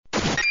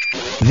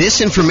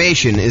This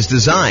information is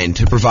designed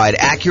to provide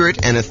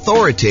accurate and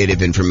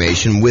authoritative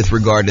information with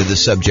regard to the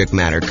subject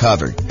matter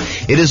covered.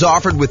 It is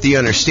offered with the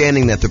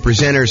understanding that the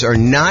presenters are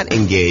not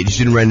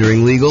engaged in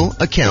rendering legal,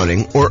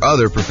 accounting, or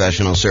other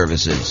professional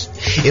services.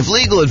 If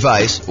legal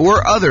advice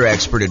or other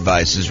expert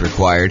advice is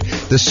required,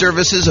 the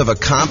services of a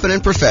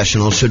competent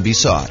professional should be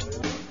sought.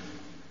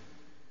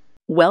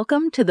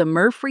 Welcome to the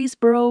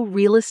Murfreesboro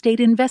Real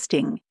Estate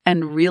Investing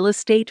and Real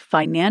Estate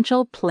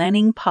Financial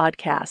Planning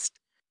Podcast.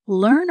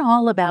 Learn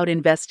all about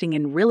investing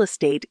in real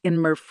estate in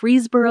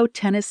Murfreesboro,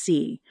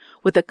 Tennessee,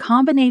 with a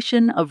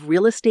combination of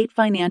real estate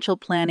financial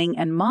planning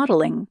and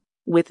modeling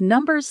with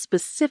numbers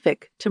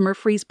specific to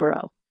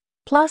Murfreesboro,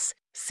 plus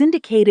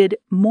syndicated,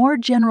 more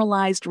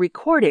generalized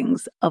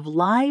recordings of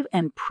live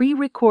and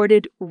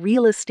pre-recorded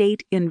real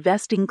estate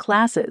investing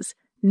classes,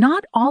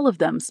 not all of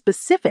them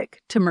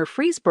specific to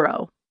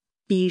Murfreesboro.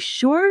 Be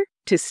sure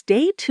to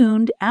stay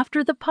tuned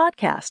after the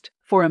podcast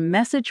for a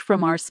message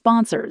from our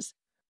sponsors.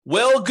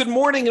 Well, good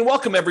morning and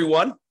welcome,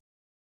 everyone.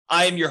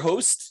 I am your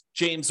host,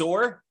 James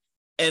Orr,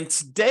 and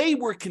today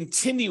we're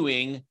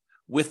continuing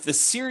with the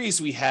series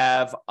we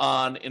have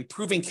on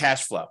improving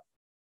cash flow.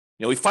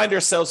 We find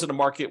ourselves in a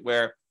market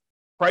where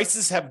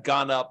prices have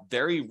gone up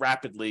very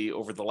rapidly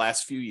over the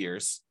last few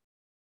years,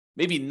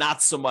 maybe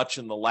not so much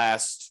in the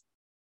last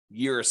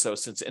year or so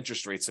since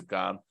interest rates have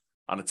gone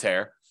on a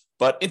tear,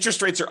 but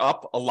interest rates are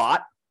up a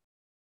lot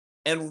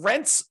and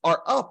rents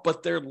are up,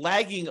 but they're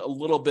lagging a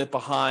little bit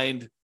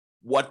behind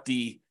what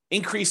the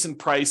increase in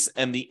price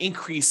and the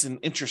increase in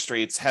interest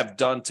rates have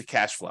done to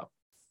cash flow,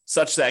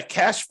 such that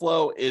cash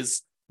flow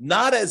is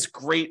not as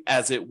great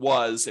as it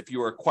was if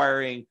you were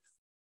acquiring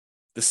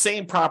the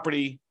same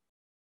property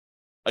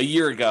a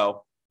year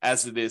ago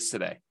as it is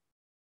today.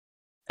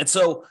 And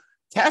so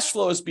cash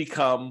flow has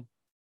become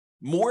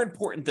more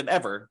important than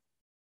ever,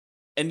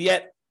 and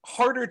yet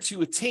harder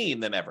to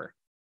attain than ever.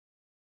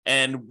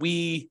 And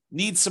we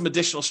need some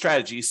additional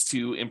strategies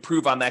to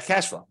improve on that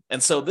cash flow.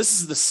 And so this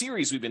is the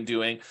series we've been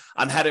doing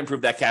on how to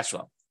improve that cash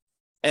flow.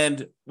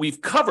 And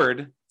we've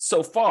covered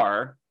so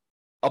far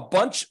a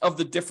bunch of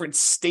the different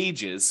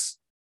stages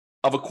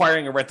of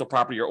acquiring a rental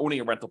property or owning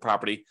a rental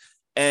property.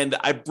 And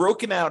I've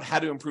broken out how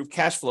to improve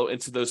cash flow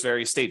into those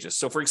various stages.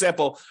 So for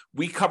example,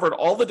 we covered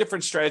all the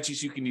different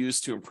strategies you can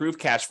use to improve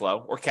cash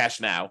flow or cash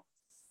now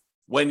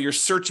when you're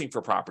searching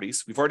for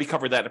properties. We've already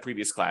covered that in a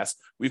previous class.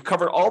 We've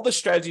covered all the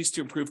strategies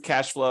to improve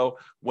cash flow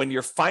when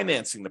you're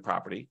financing the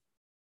property.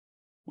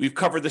 We've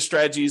covered the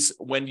strategies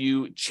when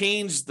you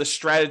change the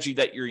strategy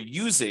that you're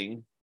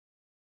using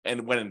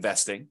and when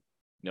investing,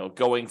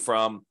 going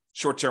from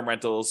short-term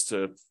rentals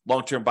to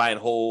long-term buy and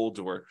hold,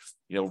 or,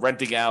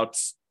 renting out,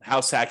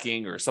 house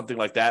hacking or something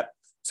like that.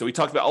 So we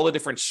talked about all the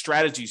different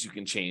strategies you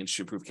can change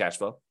to improve cash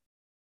flow.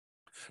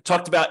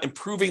 Talked about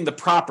improving the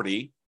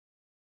property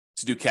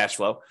to do cash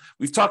flow.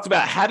 We've talked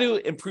about how to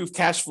improve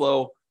cash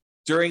flow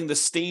during the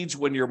stage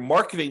when you're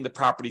marketing the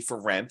property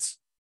for rent.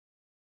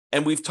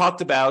 And we've talked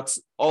about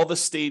all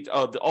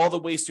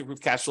the ways to improve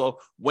cash flow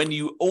when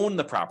you own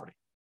the property.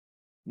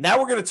 Now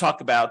we're going to talk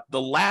about the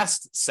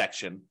last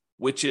section,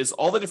 which is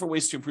all the different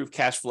ways to improve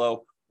cash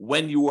flow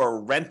when you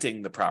are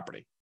renting the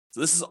property.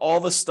 So this is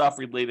all the stuff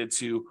related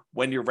to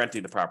when you're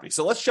renting the property.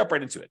 So let's jump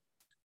right into it.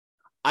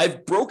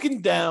 I've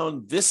broken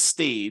down this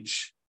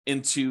stage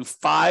into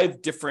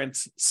 5 different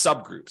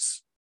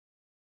subgroups.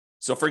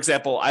 So for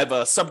example, I have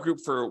a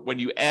subgroup for when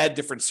you add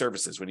different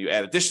services, when you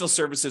add additional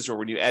services, or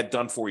when you add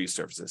done for you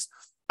services.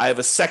 I have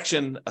a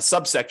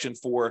subsection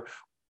for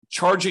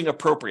charging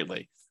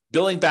appropriately,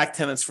 billing back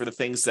tenants for the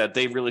things that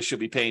they really should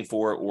be paying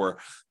for, or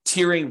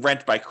tiering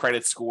rent by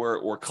credit score,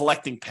 or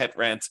collecting pet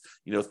rent,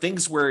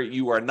 things where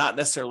you are not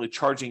necessarily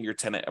charging your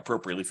tenant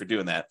appropriately for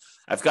doing that.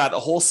 I've got a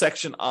whole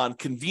section on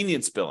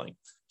convenience billing,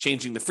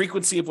 changing the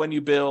frequency of when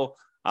you bill,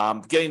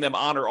 getting them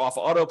on or off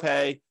auto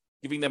pay,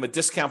 giving them a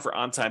discount for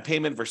on-time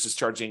payment versus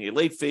charging a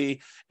late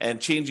fee, and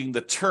changing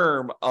the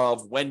term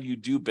of when you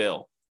do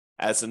bill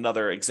as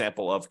another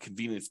example of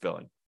convenience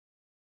billing.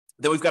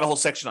 Then we've got a whole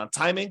section on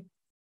timing,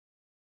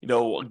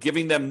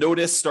 giving them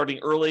notice starting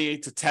early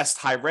to test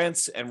high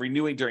rents and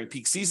renewing during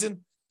peak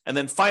season. And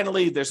then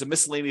finally, there's a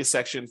miscellaneous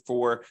section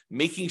for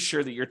making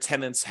sure that your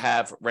tenants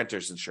have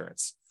renter's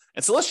insurance.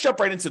 And so let's jump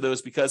right into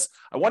those because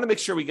I want to make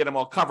sure we get them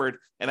all covered,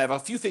 and I have a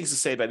few things to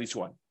say about each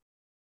one.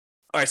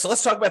 All right, so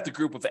let's talk about the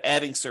group of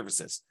adding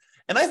services.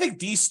 And I think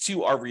these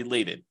two are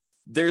related.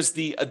 There's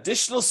the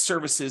additional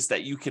services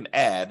that you can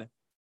add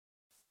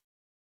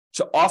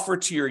to offer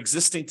to your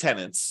existing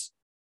tenants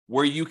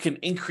where you can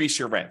increase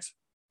your rent.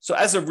 So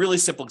as a really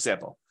simple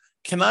example,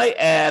 can I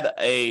add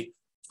a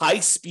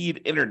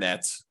high-speed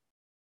internet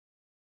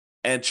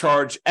and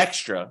charge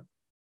extra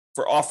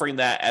for offering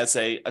that as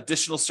an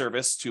additional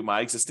service to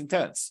my existing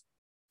tenants?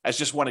 As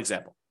just one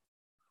example.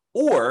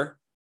 Or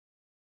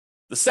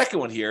the second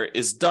one here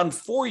is done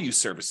for you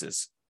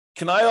services.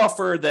 Can I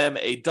offer them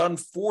a done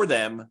for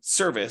them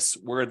service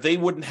where they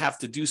wouldn't have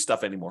to do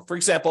stuff anymore? For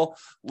example,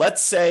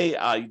 let's say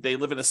they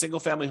live in a single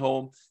family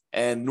home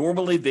And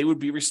normally they would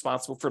be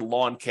responsible for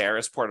lawn care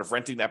as part of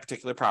renting that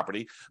particular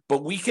property.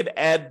 But we could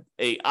add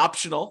a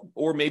optional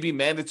or maybe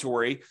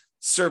mandatory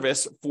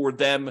service for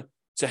them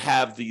to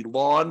have the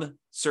lawn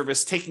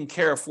service taken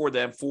care of for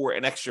them for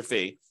an extra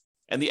fee.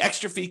 And the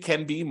extra fee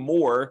can be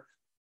more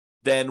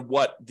than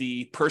what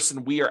the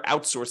person we are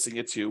outsourcing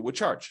it to would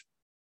charge.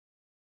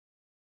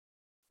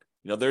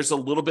 There's a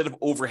little bit of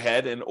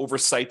overhead and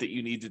oversight that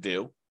you need to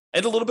do,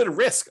 and a little bit of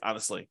risk,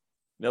 honestly,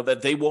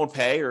 that they won't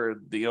pay, or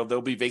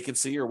there'll be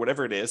vacancy or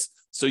whatever it is.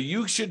 So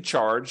you should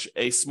charge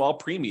a small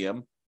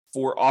premium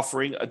for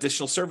offering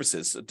additional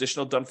services,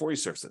 additional done-for-you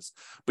services.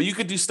 But you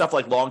could do stuff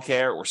like lawn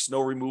care or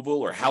snow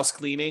removal or house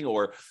cleaning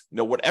or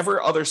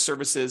whatever other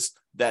services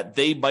that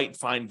they might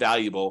find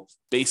valuable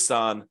based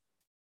on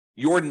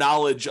your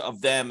knowledge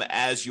of them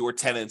as your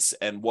tenants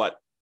and what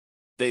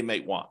they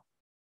might want.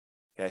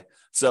 Okay,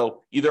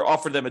 so either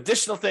offer them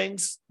additional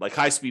things like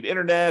high-speed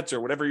internet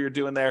or whatever you're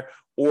doing there,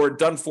 or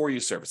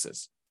done-for-you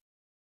services.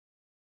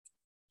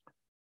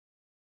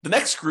 The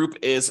next group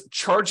is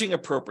charging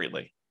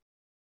appropriately.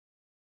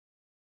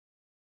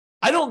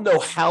 I don't know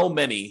how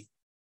many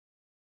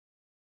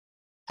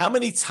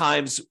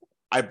times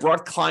I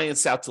brought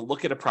clients out to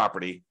look at a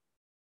property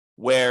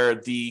where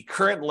the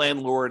current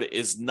landlord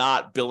is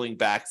not billing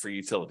back for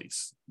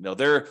utilities.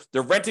 They're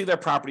renting their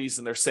properties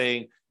and they're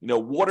saying,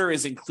 water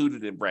is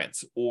included in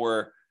rent,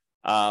 or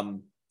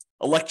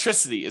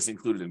electricity is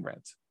included in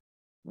rent,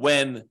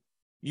 when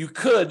you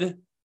could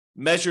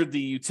measure the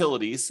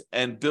utilities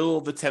and bill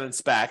the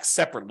tenants back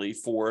separately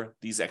for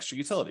these extra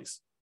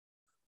utilities.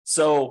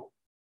 So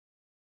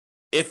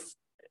if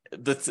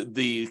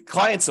the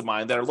clients of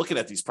mine that are looking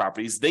at these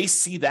properties, they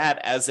see that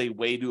as a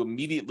way to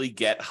immediately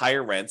get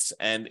higher rents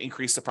and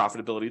increase the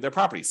profitability of their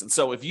properties. And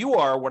so if you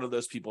are one of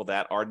those people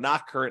that are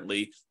not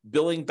currently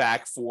billing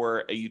back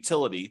for a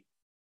utility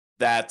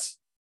that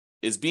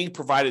is being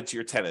provided to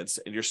your tenants,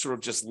 and you're sort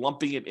of just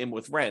lumping it in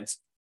with rent,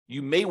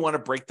 you may want to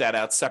break that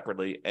out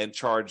separately and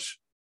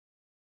charge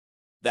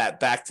that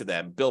back to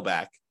them, bill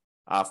back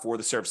for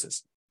the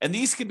services. And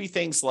these can be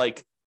things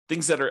like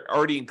things that are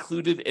already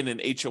included in an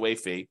HOA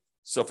fee.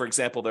 So, for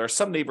example, there are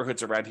some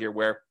neighborhoods around here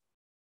where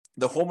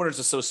the homeowners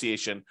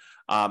association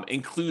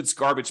includes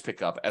garbage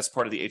pickup as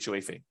part of the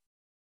HOA fee.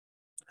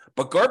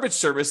 But garbage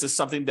service is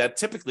something that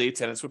typically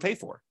tenants would pay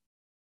for.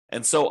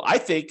 And so I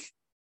think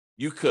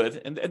you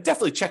could, and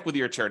definitely check with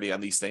your attorney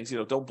on these things,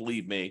 don't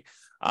believe me,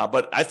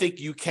 but I think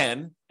you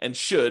can and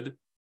should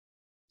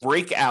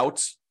break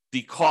out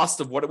the cost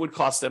of what it would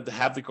cost them to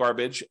have the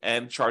garbage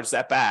and charge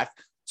that back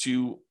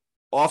to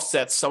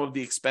offset some of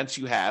the expense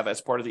you have as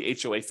part of the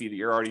HOA fee that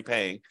you're already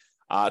paying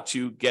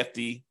to get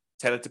the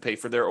tenant to pay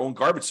for their own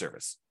garbage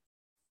service.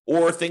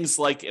 Or things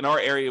like in our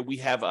area, we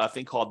have a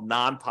thing called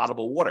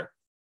non-potable water,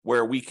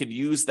 where we can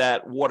use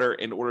that water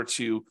in order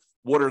to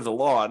water the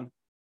lawn.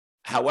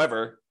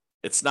 However,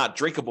 it's not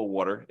drinkable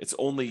water. It's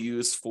only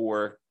used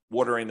for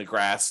watering the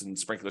grass and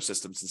sprinkler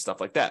systems and stuff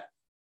like that.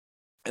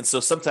 And so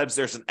sometimes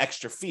there's an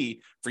extra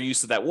fee for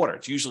use of that water.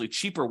 It's usually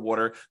cheaper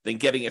water than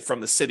getting it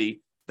from the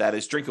city that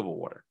is drinkable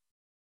water.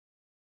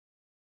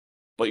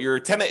 But your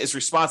tenant is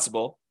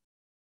responsible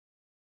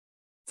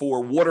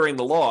for watering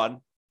the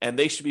lawn, and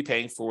they should be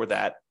paying for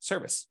that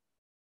service.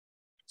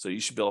 So you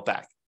should bill it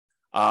back.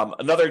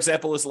 Another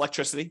example is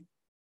electricity.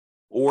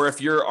 Or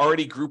if you're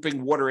already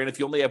grouping water in, if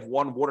you only have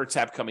one water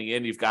tap coming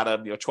in, you've got a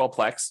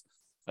 12-plex.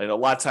 I know a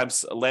lot of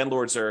times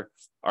landlords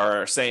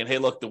are saying, hey,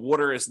 look, the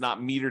water is not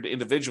metered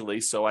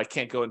individually, so I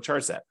can't go and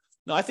charge that.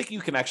 No, I think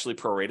you can actually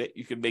prorate it.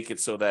 You can make it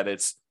so that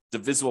it's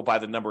divisible by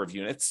the number of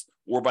units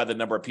or by the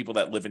number of people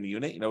that live in the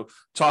unit.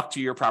 Talk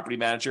to your property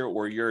manager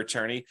or your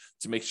attorney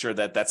to make sure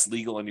that that's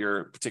legal in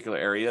your particular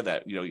area,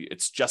 that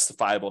it's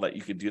justifiable that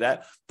you can do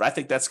that. But I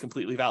think that's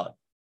completely valid.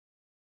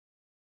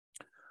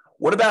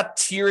 What about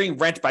tiering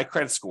rent by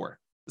credit score?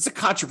 It's a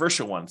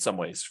controversial one in some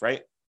ways,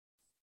 right?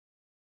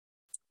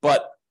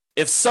 But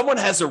if someone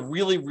has a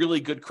really, really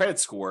good credit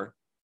score,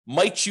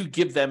 might you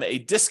give them a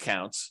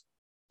discount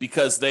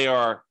because they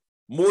are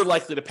more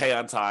likely to pay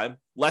on time,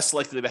 less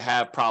likely to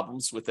have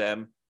problems with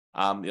them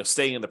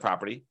staying in the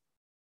property?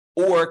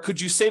 Or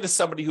could you say to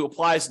somebody who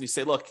applies and you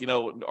say, look,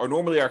 or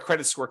normally our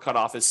credit score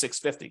cutoff is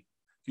 650. If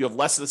you have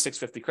less than a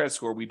 650 credit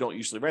score, we don't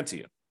usually rent to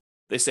you.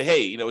 They say,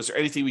 hey, is there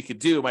anything we could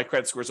do? My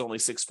credit score is only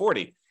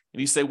 640.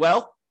 And you say,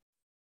 well,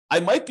 I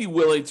might be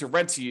willing to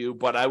rent to you,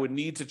 but I would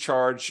need to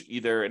charge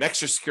either an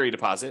extra security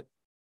deposit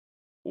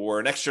or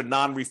an extra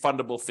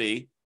non-refundable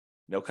fee,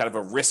 kind of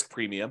a risk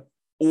premium,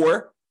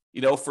 or,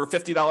 for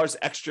 $50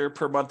 extra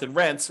per month in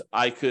rent,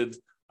 I could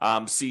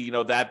see,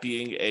 that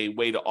being a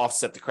way to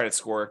offset the credit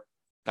score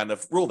kind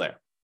of rule there.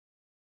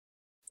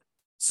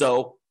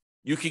 So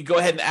you can go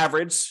ahead and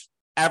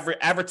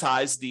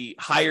advertise the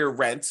higher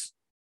rent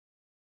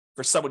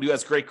for someone who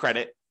has great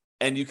credit,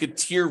 and you could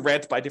tier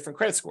rent by different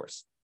credit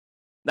scores.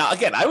 Now,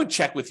 again, I would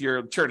check with your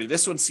attorney.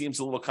 This one seems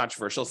a little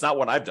controversial. It's not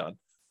what I've done.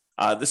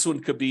 This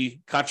one could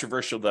be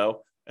controversial,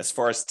 though, as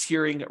far as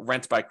tiering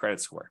rent by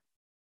credit score.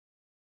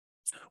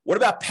 What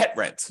about pet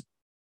rent?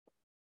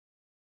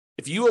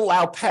 If you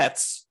allow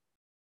pets,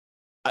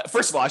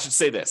 First of all, I should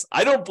say this.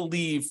 I don't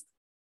believe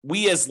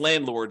we as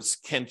landlords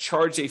can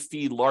charge a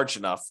fee large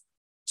enough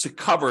to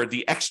cover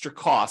the extra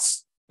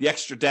costs, the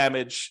extra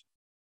damage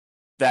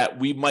that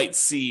we might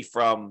see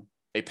from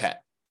a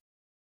pet.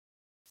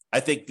 I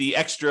think the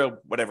extra,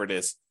 whatever it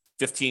is,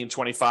 $15,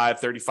 $25,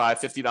 $35,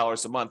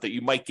 $50 a month that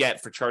you might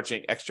get for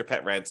charging extra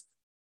pet rent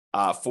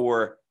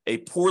for a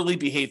poorly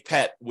behaved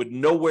pet would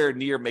nowhere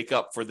near make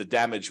up for the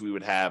damage we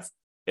would have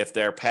if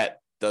their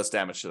pet does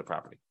damage to the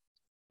property.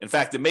 In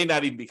fact, it may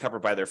not even be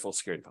covered by their full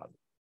security deposit.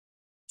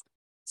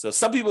 So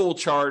some people will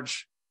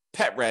charge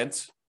pet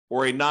rent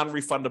or a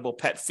non-refundable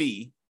pet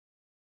fee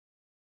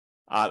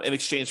in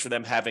exchange for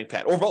them having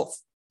pet, or both,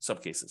 in some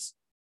cases.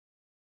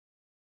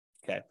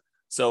 Okay,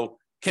 so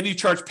can you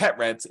charge pet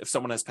rent if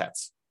someone has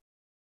pets?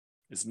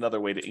 Is another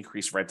way to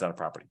increase rent on a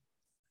property.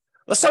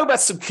 Let's talk about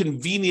some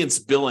convenience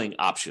billing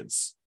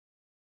options.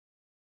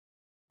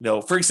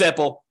 For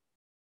example,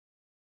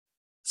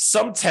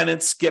 some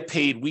tenants get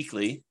paid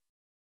weekly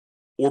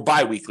or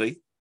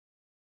bi-weekly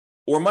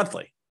or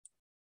monthly.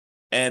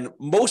 And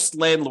most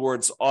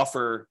landlords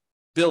offer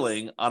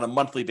billing on a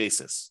monthly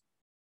basis.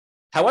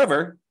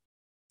 However,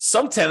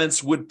 some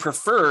tenants would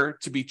prefer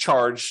to be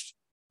charged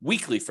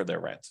weekly for their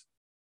rent.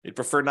 They'd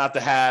prefer not to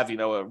have,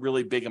 a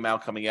really big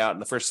amount coming out in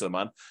the first of the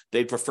month.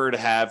 They'd prefer to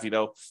have,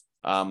 a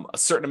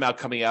certain amount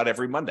coming out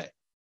every Monday.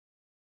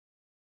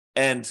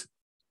 And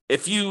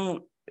if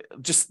you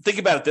just think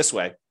about it this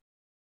way,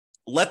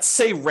 let's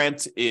say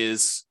rent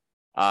is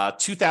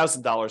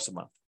 $2,000 a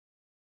month.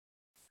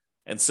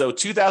 And so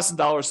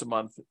 $2,000 a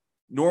month,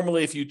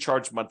 normally if you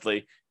charge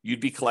monthly, you'd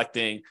be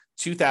collecting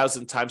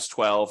 $2,000 times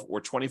 12 or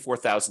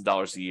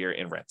 $24,000 a year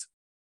in rent.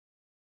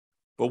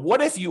 But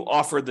what if you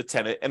offer the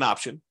tenant an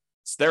option?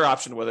 It's their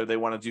option whether they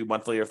want to do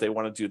monthly or if they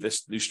want to do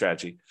this new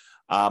strategy.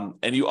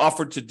 And you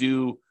offered to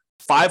do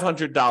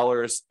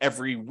 $500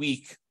 every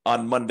week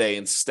on Monday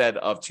instead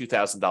of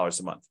 $2,000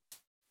 a month.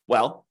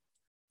 Well,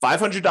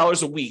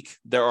 $500 a week,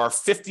 there are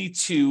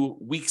 52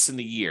 weeks in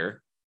the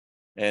year.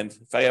 And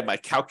if I have my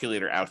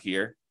calculator out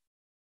here,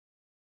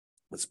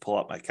 let's pull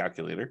up my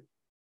calculator.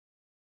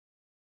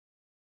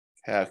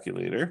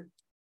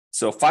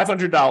 So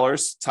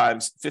 $500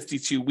 times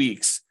 52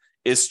 weeks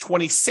is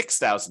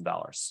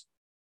 $26,000.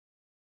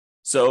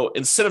 So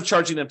instead of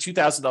charging them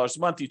 $2,000 a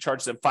month, you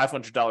charge them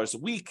 $500 a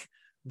week.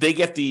 They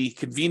get the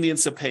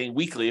convenience of paying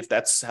weekly if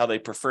that's how they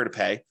prefer to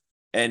pay.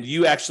 And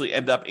you actually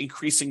end up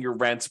increasing your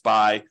rent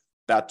by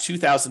about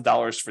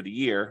 $2,000 for the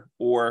year,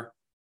 or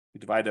you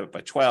divide it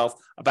by 12,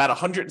 about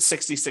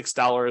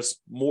 $166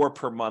 more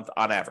per month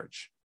on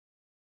average.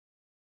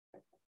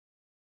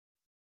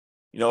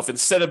 If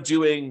instead of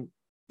doing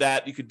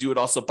that, you could do it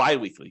also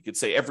bi-weekly. You could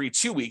say every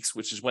 2 weeks,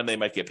 which is when they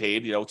might get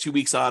paid, 2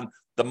 weeks on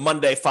the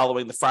Monday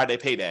following the Friday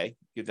payday,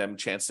 give them a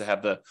chance to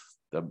have the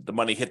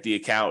money hit the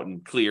account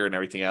and clear and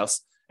everything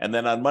else. And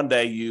then on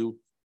Monday, you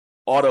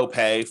auto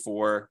pay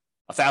for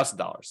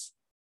 $1,000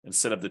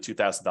 instead of the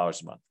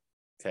 $2,000 a month.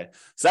 Okay,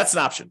 so that's an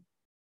option.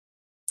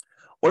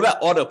 What about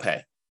auto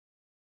pay?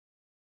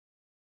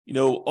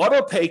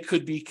 Auto pay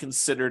could be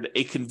considered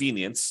a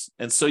convenience.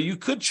 And so you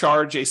could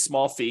charge a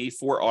small fee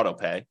for auto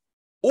pay.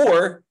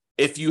 Or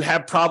if you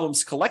have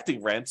problems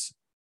collecting rent,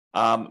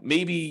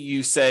 maybe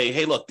you say,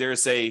 hey, look,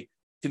 there's a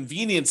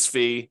convenience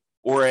fee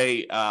or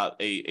a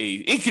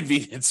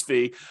inconvenience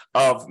fee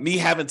of me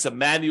having to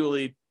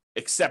manually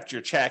accept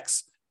your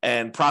checks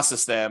and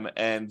process them.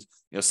 And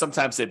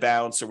sometimes they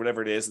bounce or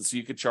whatever it is. And so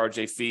you could charge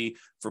a fee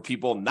for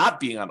people not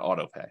being on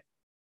auto pay.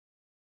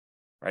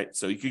 Right.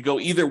 So you could go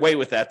either way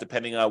with that,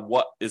 depending on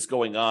what is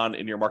going on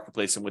in your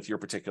marketplace and with your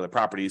particular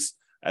properties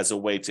as a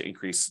way to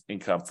increase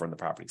income from the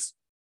properties.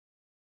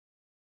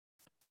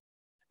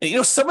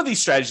 And, some of these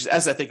strategies,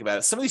 as I think about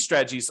it, some of these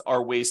strategies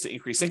are ways to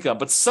increase income,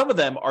 but some of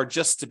them are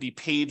just to be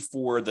paid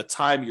for the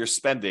time you're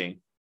spending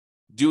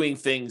doing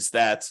things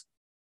that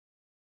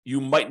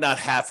you might not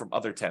have from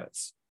other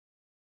tenants.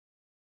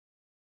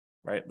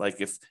 Right, like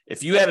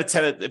if you had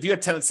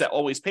tenants that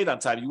always paid on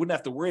time, you wouldn't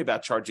have to worry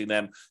about charging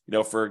them,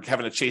 for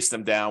having to chase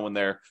them down when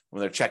their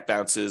check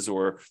bounces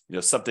or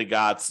they're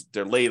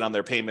late on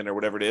their payment or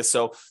whatever it is.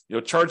 So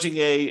charging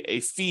a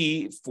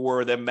fee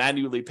for them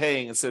manually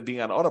paying instead of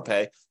being on auto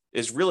pay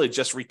is really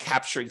just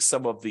recapturing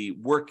some of the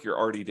work you're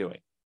already doing.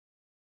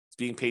 It's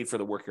being paid for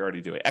the work you're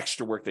already doing,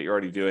 extra work that you're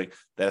already doing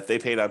that if they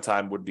paid on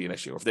time wouldn't be an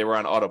issue. Or if they were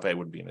on auto pay,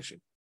 wouldn't be an issue.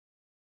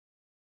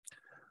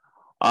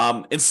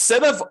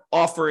 Instead of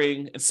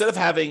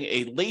having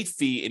a late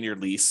fee in your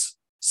lease,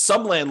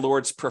 some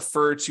landlords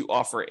prefer to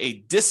offer a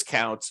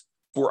discount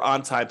for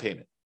on-time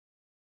payment.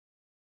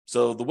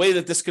 So the way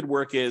that this could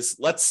work is,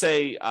 let's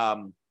say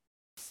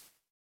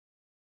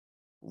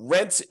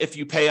rent, if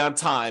you pay on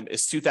time,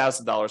 is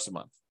 $2,000 a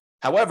month.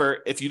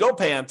 However, if you don't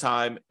pay on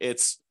time,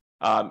 it's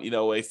a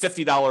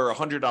 $50 or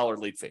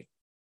 $100 late fee.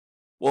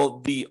 Well,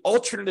 the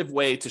alternative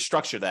way to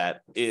structure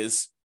that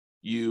is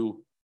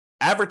you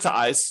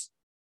advertise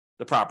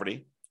the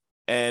property,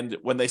 and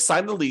when they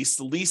sign the lease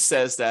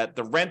says that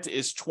the rent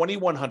is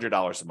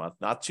 $2,100 a month,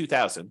 not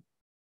 $2,000,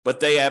 but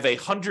they have a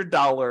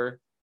 $100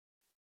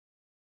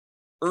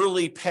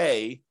 early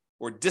pay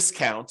or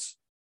discount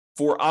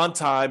for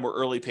on-time or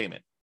early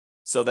payment.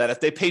 So that if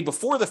they pay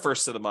before the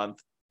first of the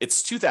month,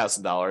 it's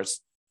 $2,000.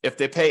 If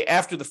they pay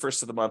after the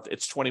first of the month,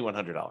 it's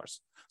 $2,100.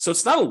 So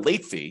it's not a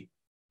late fee.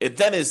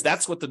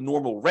 That's what the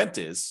normal rent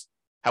is.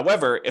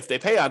 However, if they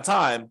pay on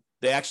time,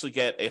 they actually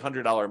get a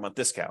 $100 a month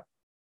discount.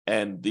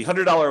 And the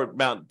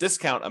 $100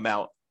 discount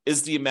amount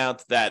is the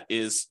amount that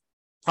is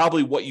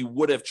probably what you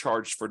would have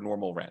charged for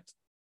normal rent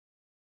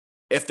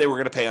if they were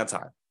going to pay on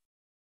time.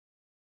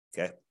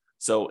 Okay.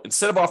 So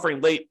instead of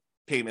offering late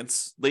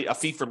payments, a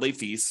fee for late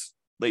fees,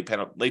 late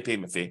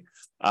payment fee,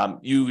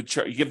 you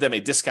give them a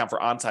discount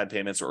for on-time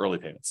payments or early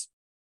payments.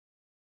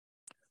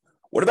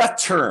 What about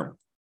term?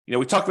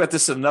 We talked about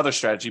this in another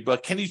strategy,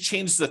 but can you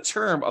change the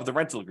term of the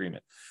rental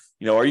agreement?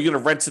 Are you going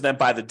to rent to them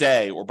by the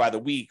day or by the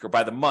week or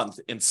by the month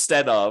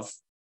instead of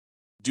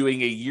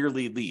doing a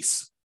yearly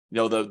lease?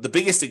 The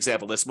biggest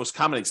example, this most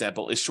common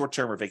example, is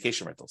short-term or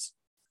vacation rentals.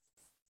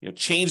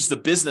 Change the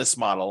business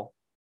model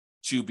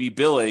to be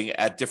billing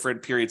at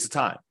different periods of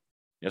time.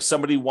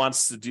 Somebody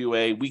wants to do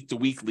a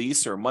week-to-week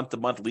lease or a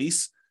month-to-month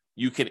lease,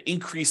 you can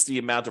increase the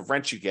amount of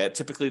rent you get.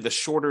 Typically, the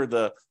shorter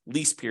the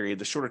lease period,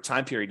 the shorter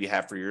time period you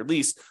have for your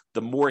lease,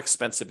 the more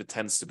expensive it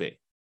tends to be.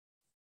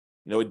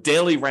 A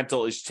daily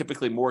rental is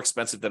typically more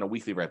expensive than a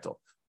weekly rental.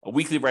 A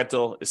weekly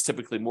rental is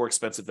typically more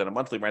expensive than a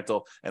monthly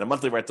rental, and a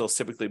monthly rental is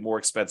typically more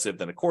expensive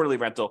than a quarterly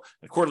rental,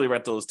 and a quarterly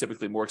rental is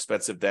typically more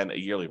expensive than a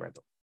yearly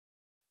rental.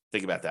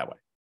 Think about it that way.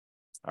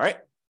 All right?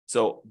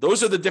 So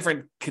those are the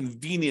different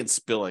convenience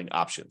billing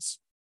options.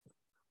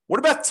 What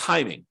about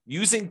timing?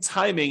 Using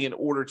timing in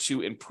order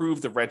to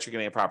improve the rent you're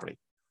getting on property.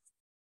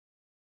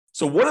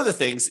 So one of the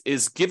things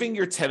is giving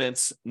your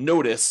tenants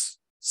notice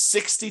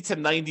 60 to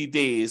 90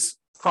 days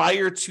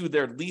prior to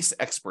their lease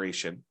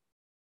expiration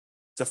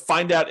to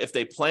find out if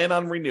they plan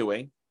on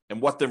renewing and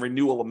what the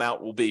renewal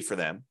amount will be for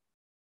them.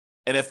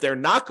 And if they're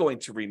not going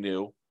to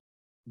renew,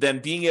 then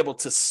being able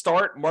to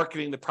start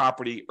marketing the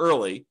property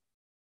early,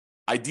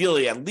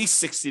 ideally at least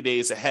 60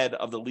 days ahead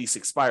of the lease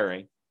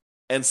expiring,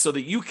 and so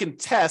that you can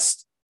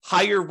test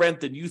higher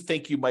rent than you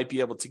think you might be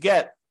able to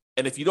get.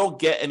 And if you don't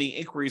get any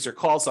inquiries or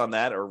calls on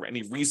that, or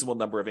any reasonable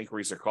number of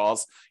inquiries or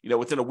calls,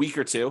 within a week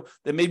or two,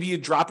 then maybe you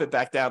drop it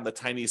back down the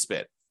tiniest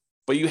bit.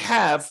 But you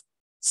have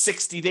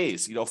 60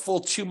 days, full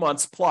 2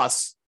 months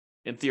plus,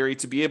 in theory,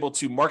 to be able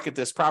to market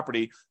this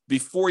property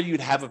before you'd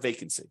have a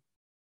vacancy.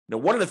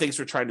 One of the things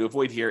we're trying to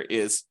avoid here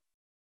is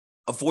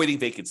avoiding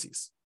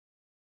vacancies.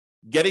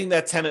 Getting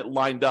that tenant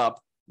lined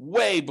up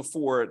way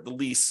before the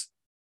lease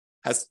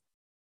has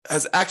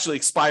actually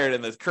expired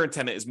and the current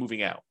tenant is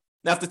moving out.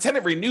 Now, if the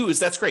tenant renews,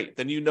 that's great.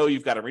 Then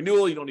you've got a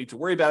renewal. You don't need to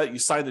worry about it. You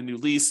sign the new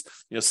lease,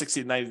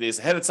 60 to 90 days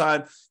ahead of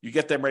time. You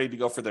get them ready to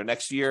go for their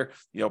next year.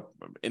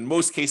 In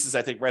most cases,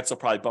 I think rents will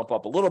probably bump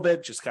up a little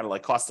bit, just kind of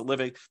like cost of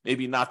living,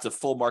 maybe not to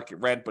full market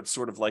rent, but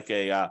sort of like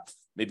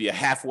maybe a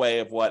halfway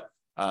of what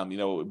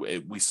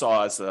we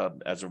saw as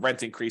a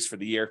rent increase for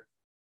the year.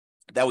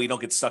 That way you don't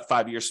get stuck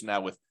 5 years from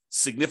now with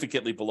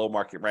significantly below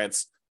market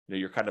rents.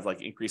 You're kind of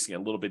like increasing a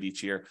little bit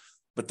each year.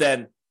 But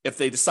then if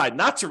they decide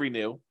not to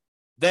renew,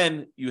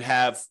 then you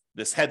have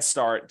this head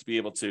start to be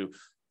able to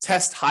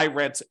test high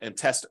rent and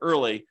test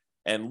early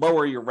and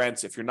lower your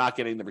rents if you're not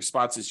getting the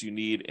responses you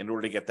need in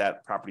order to get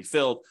that property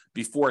filled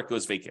before it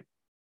goes vacant.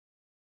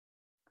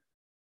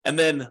 And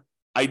then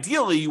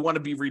ideally, you want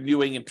to be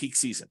renewing in peak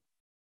season.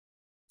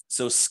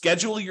 So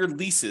schedule your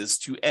leases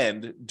to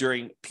end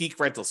during peak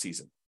rental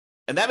season.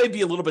 And that may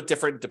be a little bit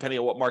different depending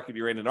on what market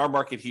you're in. In our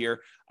market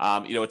here,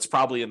 it's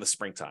probably in the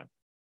springtime,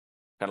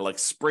 kind of like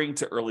spring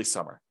to early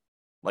summer,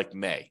 like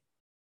May.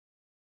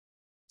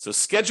 So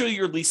schedule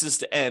your leases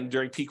to end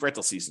during peak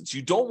rental seasons.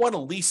 You don't want a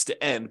lease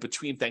to end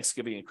between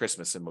Thanksgiving and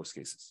Christmas in most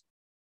cases.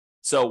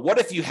 So what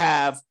if you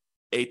have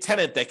a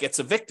tenant that gets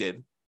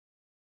evicted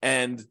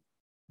and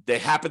they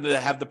happen to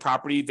have the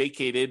property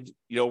vacated,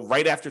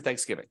 right after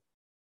Thanksgiving?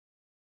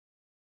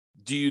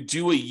 Do you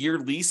do a year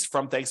lease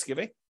from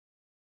Thanksgiving?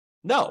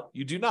 No,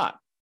 you do not.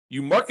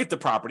 You market the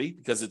property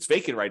because it's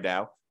vacant right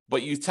now,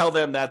 but you tell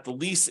them that the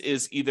lease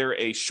is either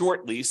a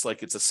short lease,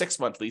 like it's a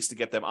 6-month lease to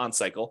get them on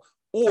cycle,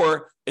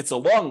 or it's a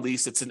long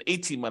lease, it's an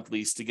 18-month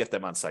lease to get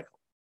them on cycle.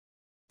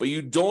 But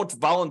you don't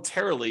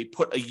voluntarily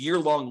put a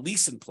year-long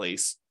lease in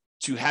place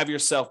to have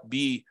yourself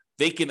be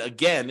vacant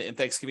again in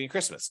Thanksgiving and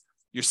Christmas.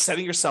 You're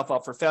setting yourself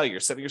up for failure,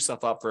 setting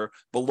yourself up for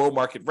below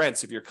market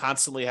rents if you're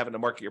constantly having to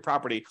market your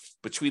property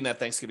between that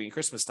Thanksgiving and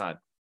Christmas time.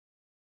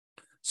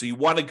 So you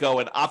want to go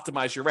and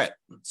optimize your rent.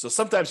 So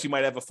sometimes you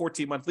might have a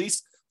 14-month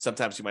lease.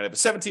 Sometimes you might have a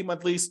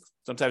 17-month lease.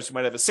 Sometimes you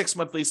might have a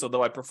 6-month lease,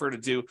 although I prefer to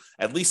do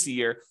at least a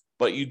year.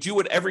 But you do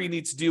whatever you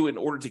need to do in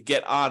order to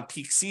get on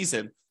peak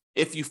season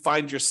if you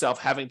find yourself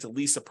having to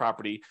lease a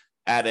property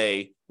at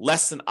a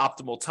less than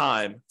optimal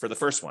time for the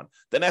first one.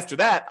 Then after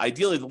that,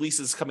 ideally the lease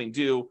is coming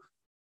due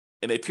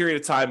in a period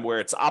of time where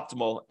it's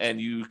optimal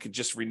and you can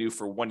just renew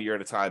for 1 year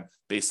at a time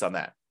based on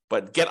that.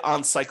 But get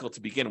on cycle to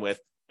begin with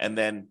and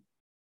then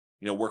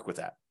work with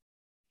that.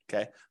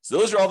 Okay. So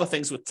those are all the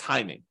things with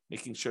timing,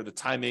 making sure the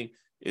timing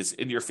is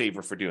in your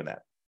favor for doing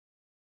that.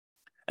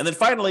 And then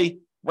finally,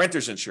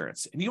 renter's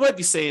insurance. And you might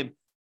be saying,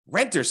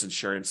 Renter's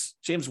insurance.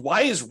 James,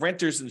 why is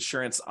renter's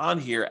insurance on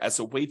here as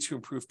a way to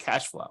improve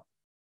cash flow?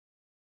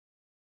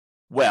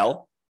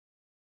 Well,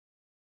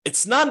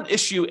 it's not an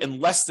issue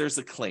unless there's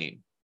a claim,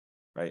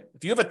 right?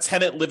 If you have a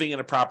tenant living in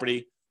a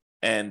property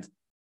and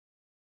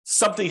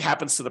something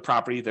happens to the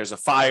property, there's a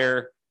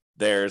fire,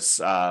 there's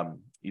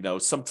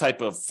some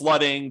type of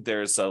flooding,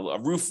 there's a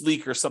roof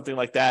leak or something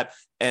like that,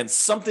 and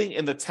something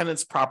in the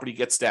tenant's property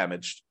gets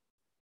damaged,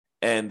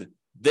 and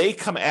they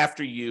come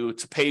after you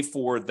to pay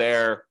for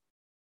their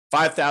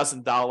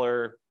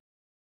 $5,000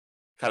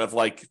 kind of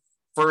like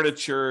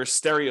furniture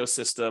stereo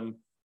system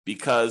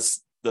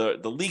because the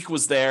leak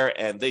was there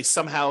and they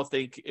somehow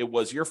think it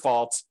was your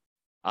fault.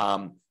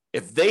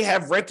 If they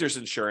have renter's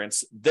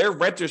insurance, their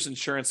renter's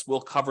insurance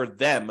will cover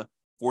them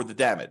for the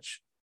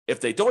damage.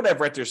 If they don't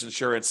have renter's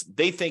insurance,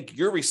 they think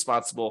you're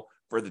responsible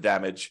for the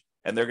damage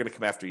and they're going to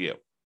come after you.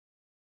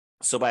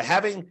 So by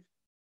having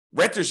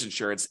renter's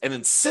insurance and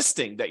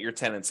insisting that your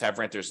tenants have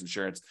renter's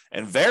insurance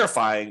and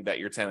verifying that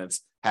your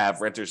tenants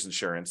have renter's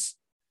insurance,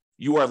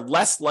 you are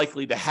less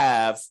likely to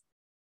have,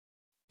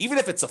 even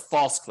if it's a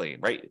false claim,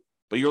 right?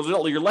 But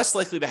you're less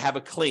likely to have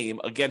a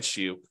claim against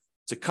you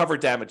to cover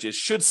damages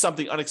should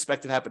something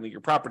unexpected happen to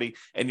your property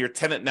and your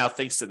tenant now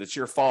thinks that it's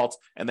your fault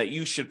and that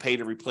you should pay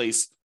to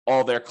replace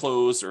all their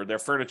clothes or their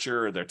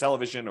furniture or their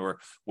television or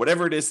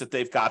whatever it is that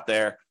they've got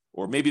there.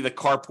 Or maybe the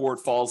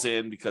carport falls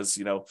in because,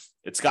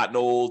 it's gotten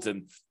old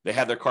and they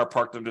have their car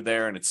parked under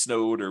there and it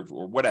snowed or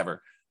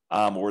whatever,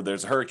 or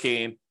there's a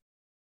hurricane.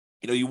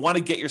 You want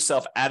to get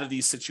yourself out of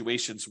these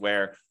situations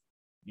where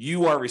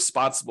you are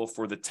responsible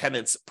for the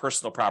tenant's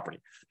personal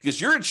property because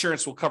your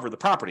insurance will cover the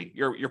property,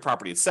 your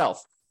property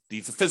itself,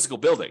 the physical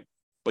building.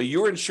 But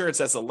your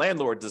insurance as a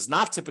landlord does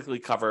not typically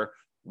cover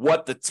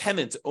what the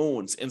tenant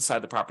owns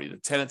inside the property, the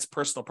tenant's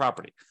personal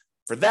property.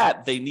 For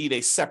that, they need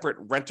a separate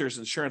renter's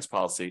insurance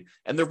policy,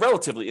 and they're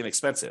relatively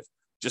inexpensive.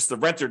 Just the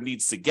renter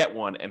needs to get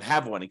one and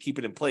have one and keep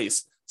it in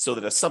place so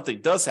that if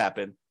something does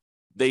happen,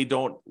 they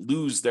don't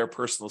lose their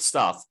personal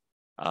stuff.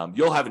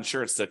 You'll have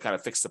insurance to kind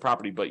of fix the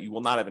property, but you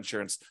will not have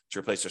insurance to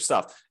replace their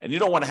stuff. And you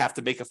don't want to have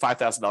to make a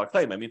 $5,000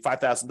 claim. I mean,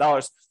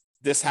 $5,000,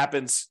 this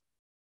happens,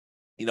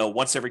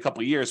 once every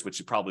couple of years, which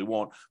you probably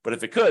won't. But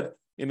if it could,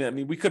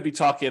 we could be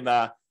talking,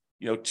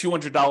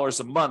 $200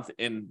 a month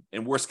in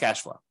worst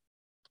cash flow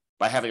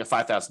by having a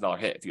 $5,000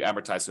 hit if you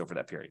amortize it over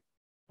that period.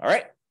 All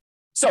right.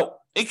 So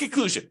in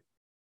conclusion,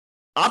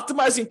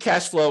 optimizing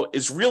cash flow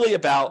is really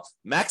about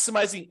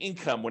maximizing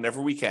income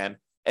whenever we can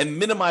and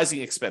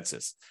minimizing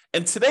expenses.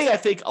 And today, I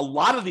think a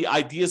lot of the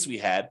ideas we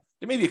had,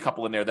 there may be a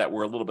couple in there that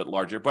were a little bit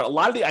larger, but a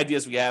lot of the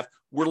ideas we have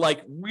were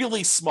like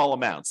really small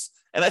amounts.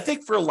 And I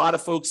think for a lot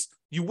of folks,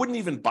 you wouldn't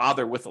even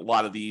bother with a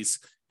lot of these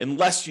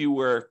unless you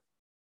were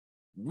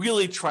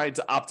really trying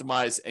to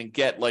optimize and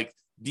get like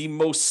the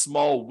most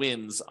small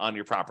wins on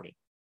your property.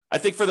 I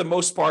think for the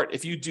most part,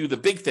 if you do the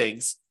big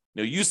things,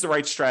 use the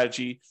right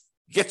strategy,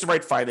 get the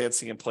right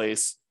financing in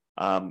place,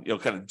 kind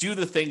of do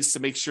the things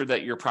to make sure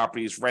that your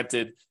property is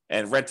rented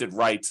and rented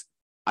right.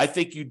 I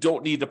think you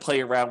don't need to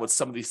play around with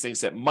some of these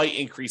things that might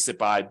increase it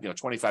by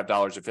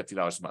 $25 or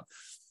 $50 a month.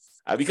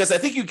 Because I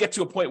think you get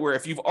to a point where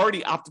if you've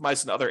already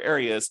optimized in other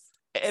areas,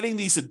 adding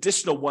these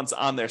additional ones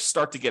on there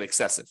start to get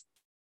excessive.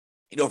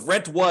 If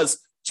rent was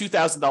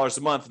 $2,000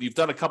 a month, and you've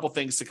done a couple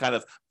things to kind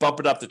of bump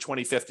it up to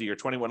 $2,050 or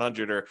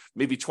 $2,100 or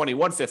maybe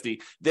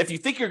 $2,150, if you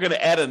think you're going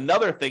to add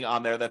another thing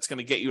on there that's going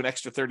to get you an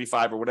extra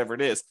 $35 or whatever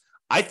it is,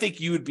 I think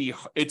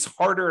it's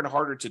harder and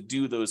harder to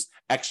do those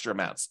extra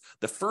amounts.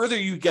 The further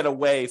you get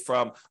away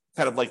from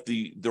kind of like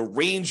the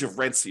range of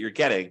rents that you're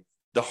getting,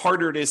 the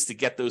harder it is to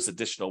get those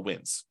additional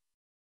wins,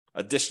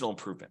 additional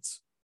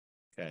improvements.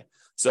 Okay.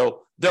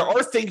 So there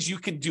are things you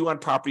can do on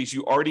properties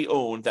you already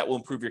own that will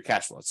improve your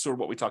cash flow. It's sort of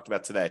what we talked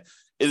about today.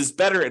 It is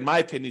better, in my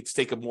opinion, to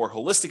take a more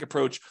holistic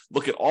approach,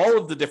 look at all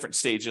of the different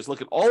stages,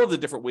 look at all of the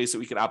different ways that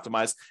we can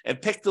optimize, and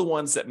pick the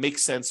ones that make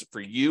sense for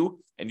you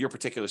and your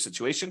particular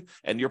situation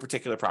and your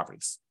particular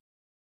properties.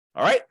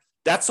 All right.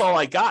 That's all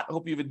I got. I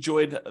hope you've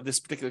enjoyed this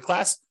particular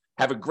class.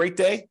 Have a great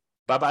day.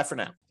 Bye-bye for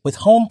now. With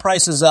home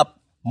prices up,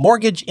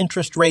 mortgage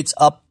interest rates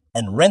up,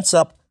 and rents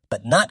up,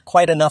 but not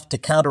quite enough to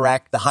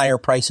counteract the higher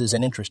prices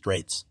and interest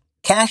rates,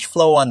 cash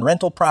flow on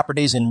rental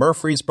properties in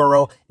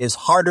Murfreesboro is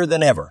harder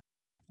than ever.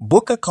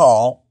 Book a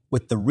call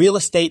with the Real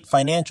Estate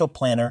Financial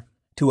Planner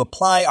to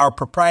apply our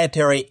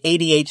proprietary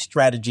 88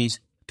 strategies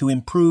to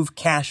improve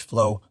cash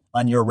flow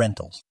on your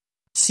rentals.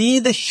 See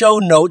the show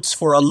notes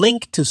for a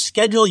link to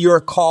schedule your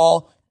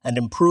call and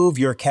improve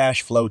your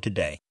cash flow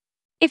today.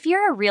 If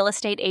you're a real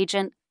estate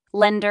agent,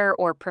 lender,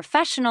 or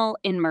professional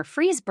in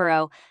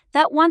Murfreesboro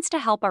that wants to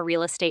help our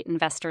real estate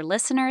investor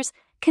listeners,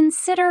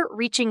 consider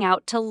reaching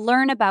out to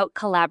learn about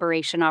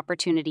collaboration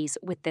opportunities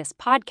with this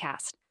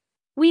podcast.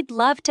 We'd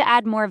love to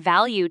add more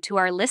value to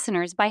our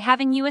listeners by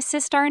having you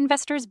assist our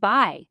investors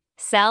buy,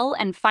 sell,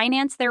 and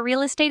finance their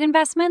real estate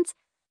investments.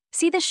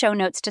 See the show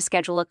notes to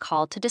schedule a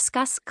call to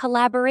discuss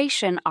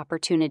collaboration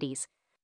opportunities.